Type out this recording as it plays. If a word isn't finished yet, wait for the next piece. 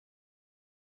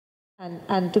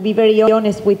And to be very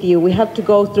honest with you, we have to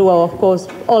go through, of course,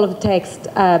 all of the text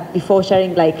before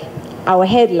sharing our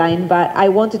headline, but I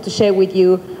wanted to share with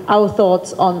you our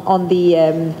thoughts on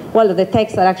the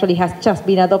text that actually has just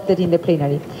been adopted in the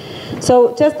plenary.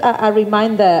 So just a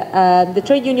reminder, the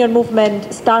trade union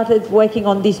movement started working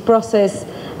on this process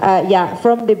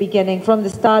from the beginning, from the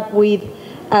start, with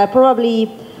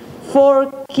probably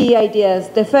 4 key ideas.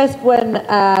 The first one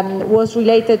was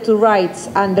related to rights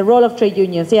and the role of trade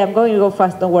unions. Yeah, I'm going to go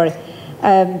fast, don't worry.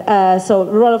 So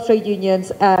the role of trade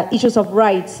unions, issues of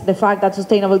rights, the fact that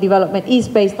sustainable development is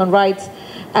based on rights,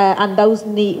 and those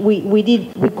we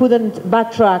couldn't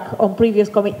backtrack on previous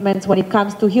commitments when it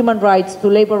comes to human rights, to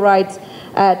labor rights,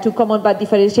 to common but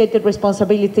differentiated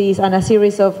responsibilities, and a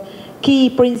series of key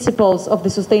principles of the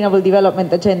Sustainable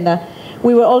Development Agenda.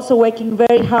 We were also working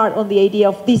very hard on the idea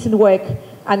of decent work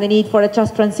and the need for a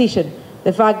just transition.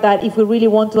 The fact that if we really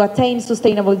want to attain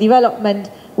sustainable development,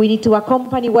 we need to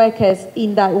accompany workers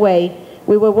in that way.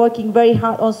 We were working very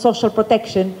hard on social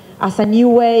protection as a new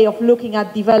way of looking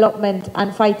at development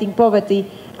and fighting poverty,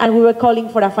 and we were calling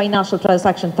for a financial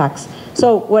transaction tax.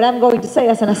 So what I'm going to say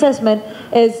as an assessment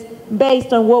is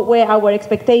based on what were our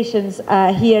expectations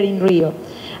here in Rio.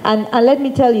 And let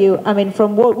me tell you, I mean,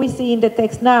 from what we see in the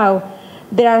text now,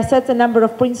 there are a certain number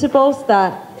of principles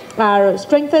that are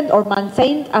strengthened or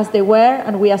maintained as they were,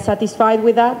 and we are satisfied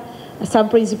with that. Some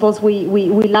principles we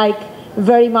like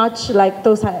very much, like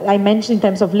those I mentioned in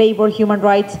terms of labor, human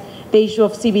rights, the issue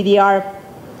of CBDR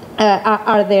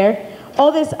are there.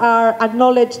 Others are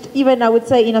acknowledged, even I would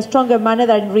say in a stronger manner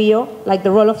than in Rio, like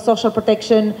the role of social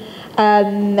protection.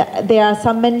 There are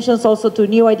some mentions also to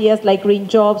new ideas like green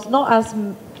jobs, not as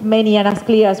many and as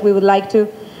clear as we would like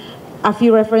to. A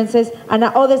few references, and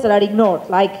others that are ignored,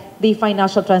 like the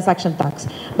financial transaction tax.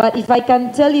 But if I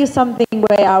can tell you something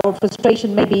where our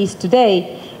frustration maybe is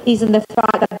today, is in the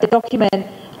fact that the document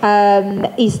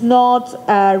is not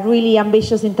really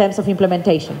ambitious in terms of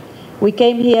implementation. We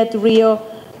came here to Rio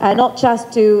not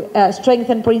just to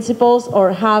strengthen principles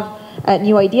or have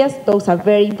new ideas. Those are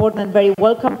very important and very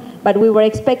welcome, but we were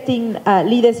expecting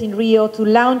leaders in Rio to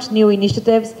launch new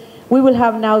initiatives. We will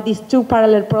have now these 2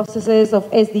 parallel processes of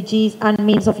SDGs and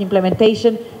means of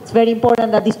implementation. It's very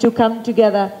important that these 2 come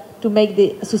together to make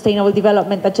the Sustainable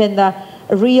Development Agenda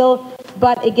real.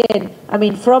 But again, I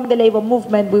mean, from the labor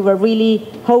movement, we were really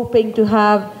hoping to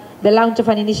have the launch of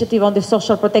an initiative on the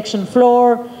social protection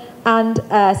floor and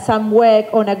some work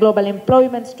on a global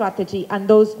employment strategy, and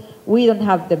those, we don't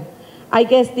have them. I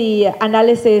guess the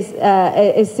analysis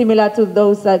is similar to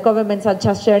those governments are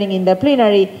just sharing in the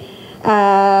plenary.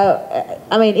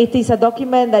 I mean, it is a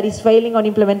document that is failing on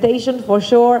implementation for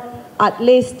sure. At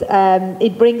least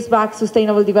it brings back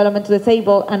sustainable development to the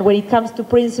table. And when it comes to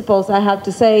principles, I have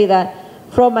to say that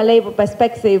from a labor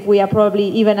perspective, we are probably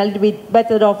even a little bit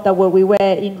better off than where we were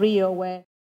in Rio, where